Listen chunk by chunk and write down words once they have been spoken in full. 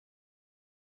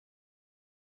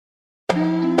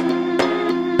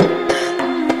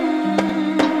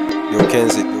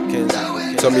Kenzie.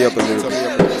 Turn me up a little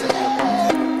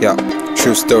bit. Yeah,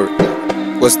 true story.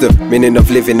 What's the meaning of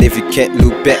living if you can't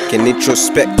look back and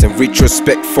introspect and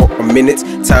retrospect for a minute?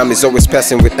 Time is always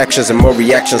passing with actions and more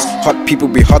reactions. Hot people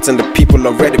be hot and the people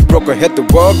already broken. Head the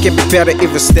world can be better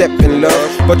if you step in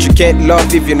love. But you can't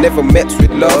love if you never met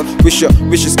with love. Wish your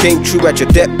wishes came true at your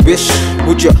death wish.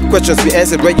 Would your questions be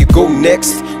answered where you go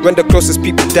next? When the closest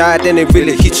people died and it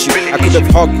really hit you. I could have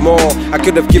hugged more, I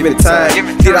could have given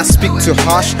time. Did I speak too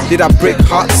harsh? Did I break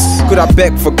hearts? Could I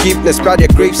beg forgiveness by their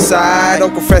graveside?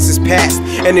 Uncle Francis passed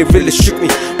and it really shook me,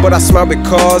 but I smile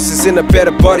because it's in a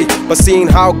better body. But seeing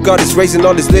how God is raising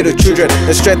all these little children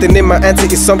and strengthening my auntie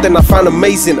is something I find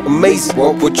amazing, amazing.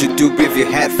 What would you do if you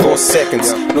had 4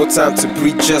 seconds? No time to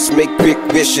breathe, just make big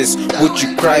wishes. Would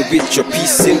you cry with your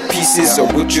piece in pieces,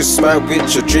 or would you smile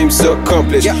with your dreams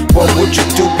accomplished? What would you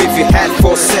do if you had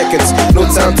 4 seconds? No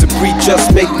time to breathe,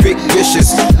 just make big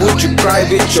wishes. Would you cry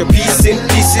with your piece in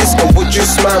pieces, or would you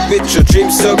smile with your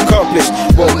dreams accomplished?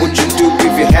 What would you do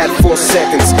if you had 4 seconds?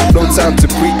 No time to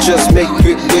breathe, just make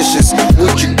big wishes.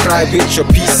 Would you cry with your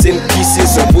piece in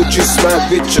pieces, or would you smile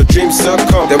with your dreams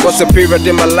accomplished? There was a period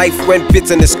in my life when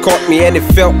bitterness caught me, and it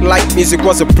felt like music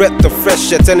was a breath of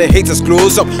fresh air. Telling haters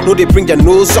close up, no they bring their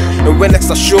nose up. And when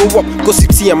next I show up, go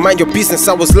CT and mind your business.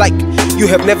 I was like, you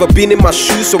have never been in my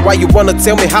shoes, so why you wanna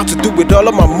tell me how to do with all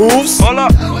of my moves? Hold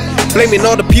up. Blaming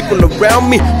all the people around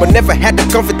me, but never had the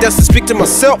confidence to speak to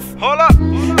myself. Hold up.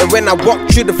 And when I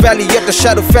walked through the valley of the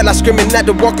shadow, fell I screaming at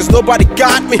the wall cause nobody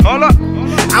got me. Hold up.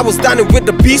 I was dining with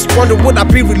the beast, wondering would I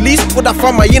be released? Would I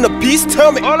find my inner peace?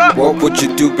 Tell me. What would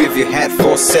you do if you had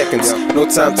 4 seconds? No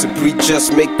time to breathe,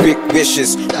 just make big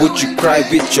wishes. Would you cry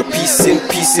with your piece in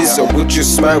pieces, or would you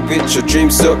smile with your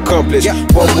dreams accomplished?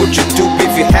 What would you do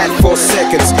if you had 4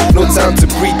 seconds? No time to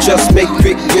breathe, just make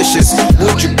big wishes.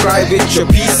 Would you cry with your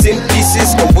piece in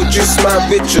pieces, or would you smile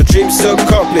with your dreams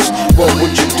accomplished? What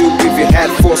would you do if you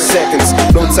had 4 seconds?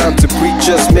 No time to breathe,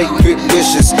 just make big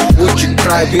wishes. Would you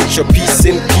cry with your piece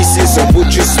in pieces, or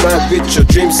would you smile with your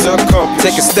dreams accomplished?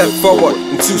 Take a step forward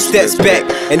and 2 steps back,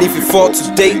 and if you fall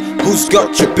today, who's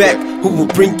got your back? Who will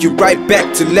bring you right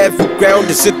back to level ground?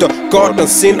 Is it the God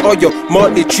unseen, or your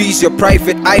money trees, your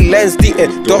private islands, the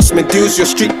endorsement deals, your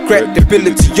street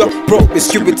credibility, your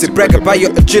promiscuity, brag about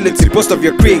your agility, boast of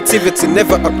your creativity,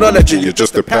 never acknowledging you're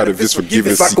just a part of His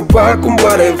forgiveness. If I could walk on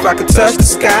water, if I could touch the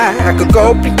sky, I could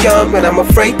go beyond, but I'm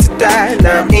afraid to die.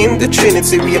 Now I'm in the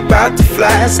Trinity, we about to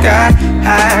fly sky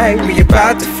high, we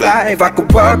about to fly. If I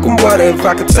could walk on water, if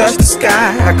I could touch the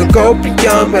sky, I could go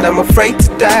beyond, but I'm afraid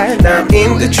to die. Now I'm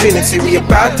in the Trinity, we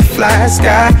about to fly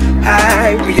sky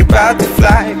high, we about to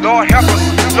fly. Lord help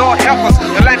us, Lord help us.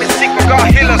 The land is sick, but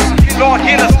God heal us. Lord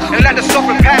heal us, and let the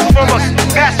suffering pass from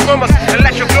us, and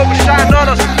let your glory shine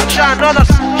on us, shine on us,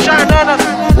 shine on us.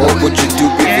 What would you do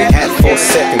if you had 4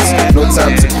 seconds? No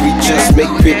time to breathe, just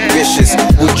make big wishes.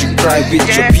 Would you cry with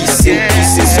your piece in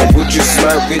pieces, or would you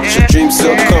smile with your dreams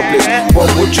accomplished?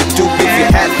 What would you do if you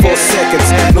had 4 seconds?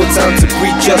 No time to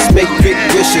breathe, just make big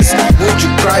wishes. Would you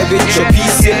cry with your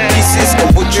piece in pieces, or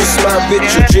would you smile with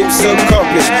your dreams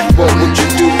accomplished? What would you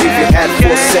do if you had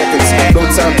 4 seconds? No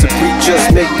time to breathe, just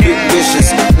make big wishes.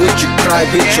 Would you cry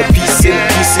with your piece in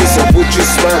pieces, or would you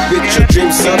smile with your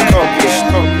dreams accomplished?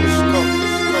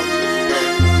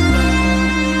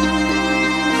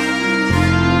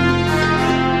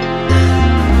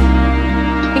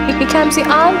 It becomes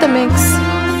on the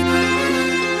mix.